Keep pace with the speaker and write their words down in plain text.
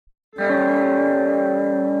If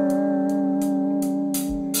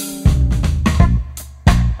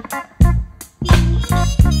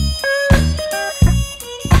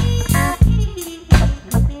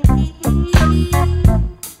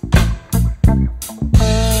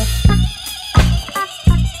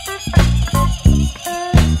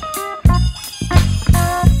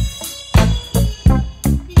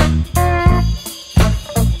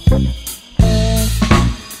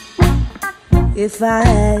I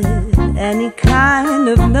had any kind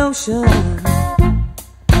of notion,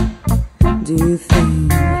 do you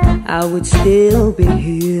think I would still be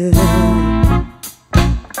here?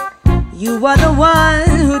 You are the one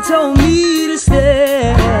who told me to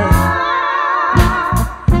stay.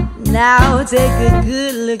 Now take a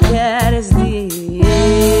good look at us, dear.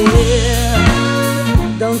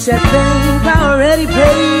 Don't you think I already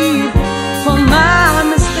paid for my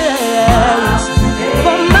mistakes?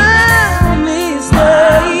 For my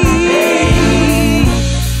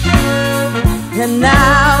and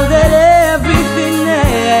now that everything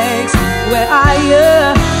aches, where are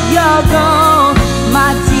you? You're gone,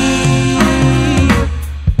 my dear.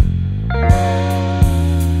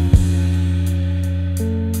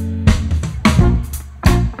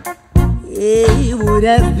 It would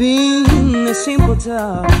have been a simple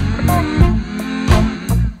talk,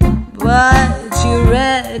 but you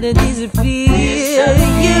rather disappear.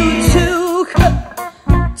 You took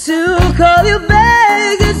all your